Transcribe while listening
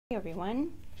Hey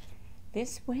everyone,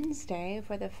 this Wednesday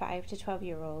for the 5 to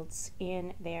 12-year-olds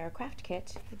in their craft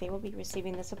kit, they will be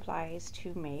receiving the supplies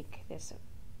to make this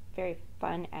very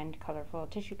fun and colorful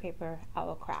tissue paper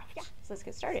owl craft. Yeah, so let's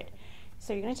get started.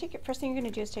 So you're going to take your, first thing you're going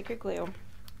to do is take your glue,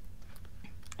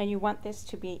 and you want this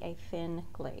to be a thin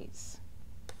glaze.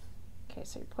 Okay,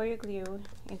 so you pour your glue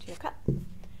into your cup,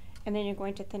 and then you're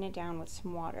going to thin it down with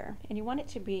some water, and you want it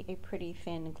to be a pretty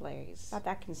thin glaze, about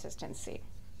that consistency.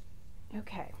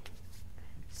 Okay,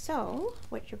 so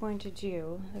what you're going to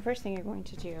do, the first thing you're going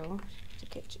to do to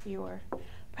get your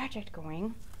project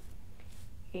going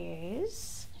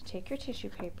is take your tissue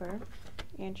paper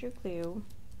and your glue,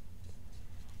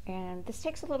 and this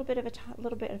takes a little bit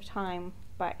of time,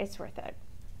 but it's worth it.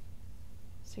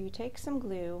 So you take some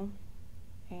glue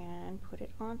and put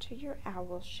it onto your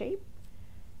owl shape,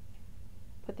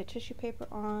 put the tissue paper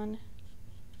on,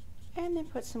 and then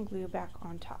put some glue back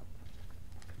on top.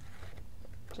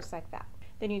 Just like that.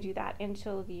 Then you do that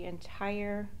until the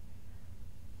entire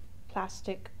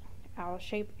plastic owl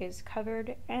shape is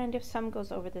covered, and if some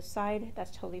goes over the side,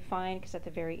 that's totally fine, because at the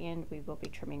very end we will be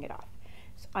trimming it off.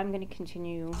 So I'm going to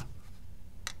continue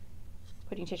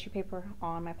putting tissue paper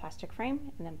on my plastic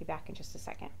frame, and then be back in just a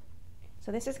second.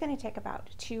 So this is going to take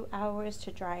about 2 hours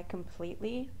to dry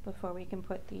completely before we can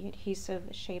put the adhesive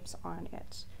shapes on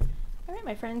it. Alright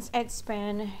my friends, it's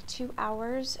been 2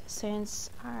 hours since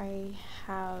I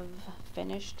have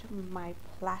finished my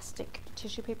plastic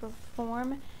tissue paper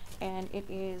form, and it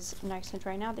is nice and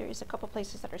dry now. There is a couple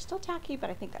places that are still tacky, but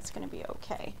I think that's going to be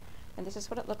okay. And this is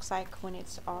what it looks like when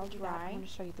it's all dry. I want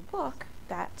to show you the book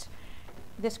that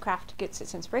this craft gets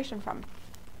its inspiration from.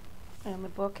 And the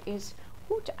book is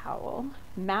Whoo,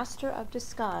 Master of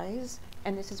Disguise,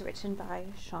 and this is written by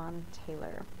Sean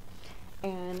Taylor.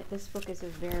 And this book is a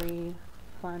very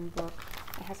fun book.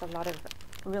 It has a lot of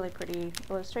really pretty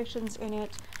illustrations in it,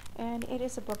 and it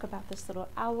is a book about this little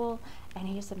owl, and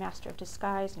he is the master of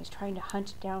disguise, and he's trying to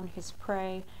hunt down his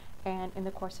prey, and in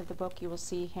the course of the book you will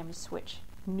see him switch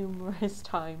numerous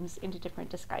times into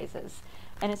different disguises,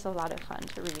 and it's a lot of fun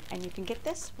to read, and you can get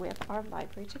this with our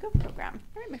Library to Go program.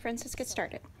 All right my friends, let's get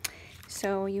started.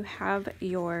 So you have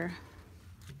your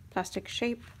plastic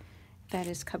shape that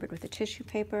is covered with the tissue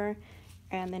paper.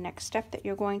 And the next step that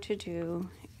you're going to do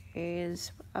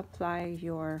is apply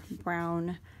your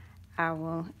brown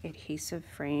owl adhesive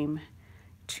frame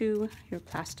to your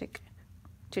plastic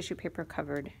tissue paper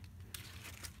covered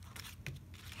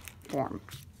form.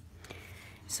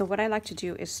 So what I like to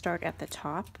do is start at the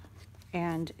top,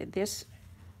 and this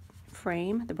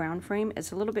frame, the brown frame,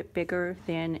 is a little bit bigger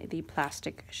than the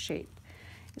plastic shape.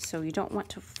 So you don't want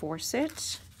to force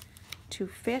it to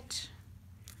fit,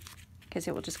 because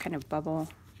it will just kind of bubble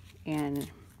and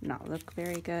not look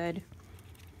very good.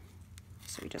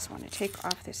 So we just want to take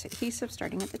off this adhesive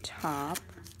starting at the top.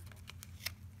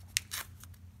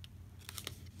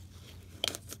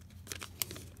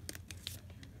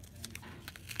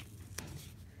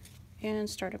 And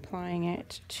start applying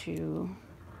it to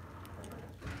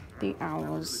the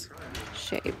owl's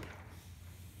shape.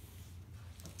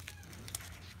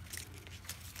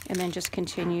 And then just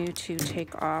continue to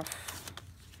take off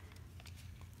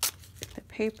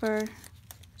paper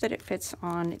so that it fits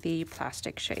on the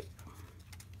plastic shape.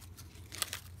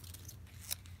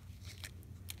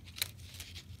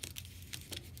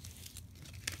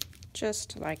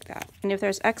 Just like that. And if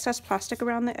there's excess plastic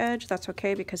around the edge, that's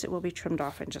okay, because it will be trimmed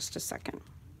off in just a second.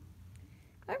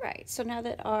 Alright, so now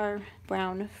that our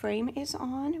brown frame is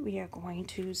on, we are going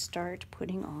to start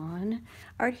putting on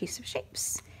our adhesive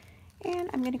shapes. And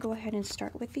I'm going to go ahead and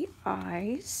start with the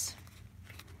eyes.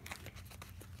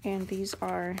 And these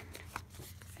are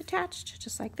attached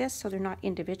just like this, so they're not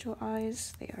individual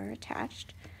eyes, they are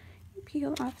attached. You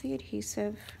peel off the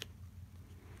adhesive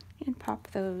and pop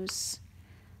those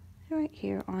right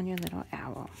here on your little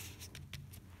owl,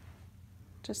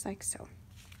 just like so.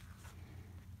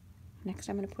 Next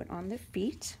I'm going to put on the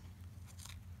feet.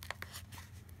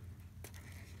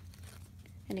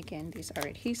 And again, these are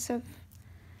adhesive,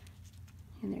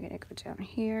 and they're going to go down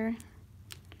here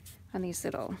on these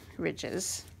little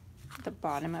ridges at the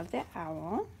bottom of the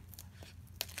owl.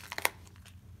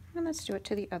 And let's do it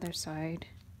to the other side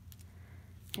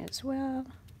as well,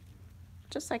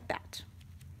 just like that.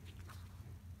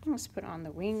 And let's put on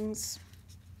the wings,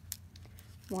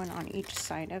 one on each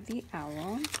side of the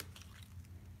owl.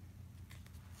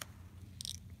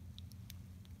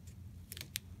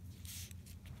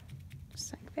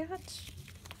 Just like that.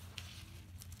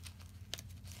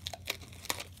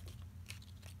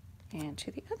 And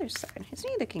to the other side. Isn't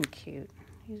he looking cute?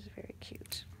 He's very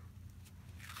cute.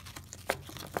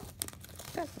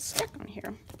 Got the stick on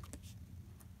here.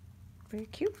 Very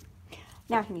cute.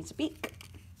 Now he needs a beak.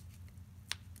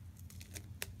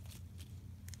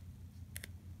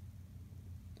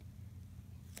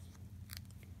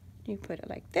 You put it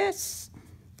like this,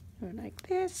 or like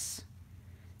this,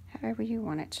 however you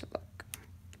want it to look.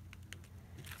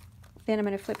 Then I'm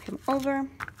going to flip him over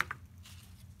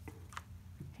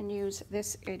and use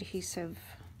this adhesive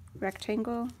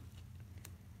rectangle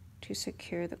to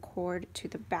secure the cord to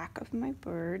the back of my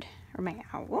bird, or my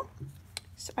owl,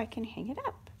 so I can hang it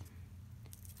up.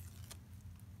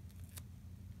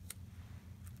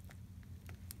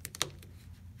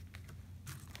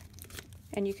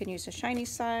 And you can use the shiny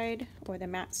side or the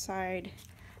matte side,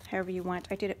 however you want.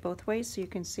 I did it both ways so you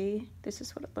can see this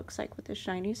is what it looks like with the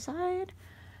shiny side,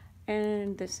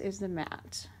 and this is the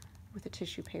matte with the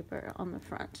tissue paper on the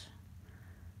front.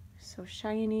 So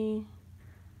shiny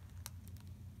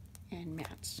and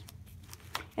matte.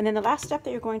 And then the last step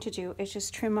that you're going to do is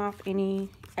just trim off any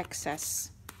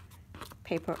excess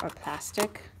paper or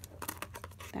plastic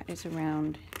that is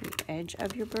around the edge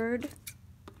of your bird.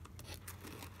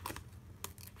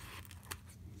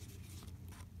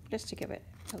 Just to give it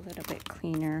a little bit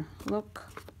cleaner look.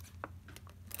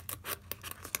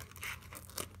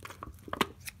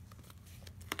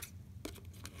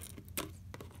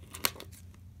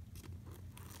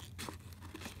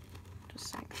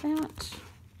 Just like that.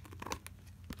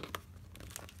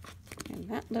 And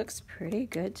that looks pretty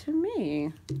good to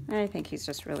me. I think he's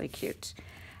just really cute.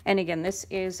 And again, this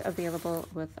is available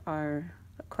with our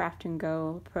Craft and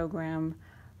Go program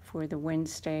for the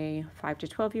Wednesday 5 to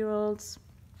 12-year-olds.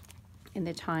 And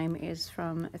the time is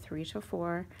from 3 to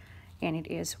 4, and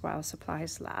it is while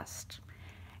supplies last.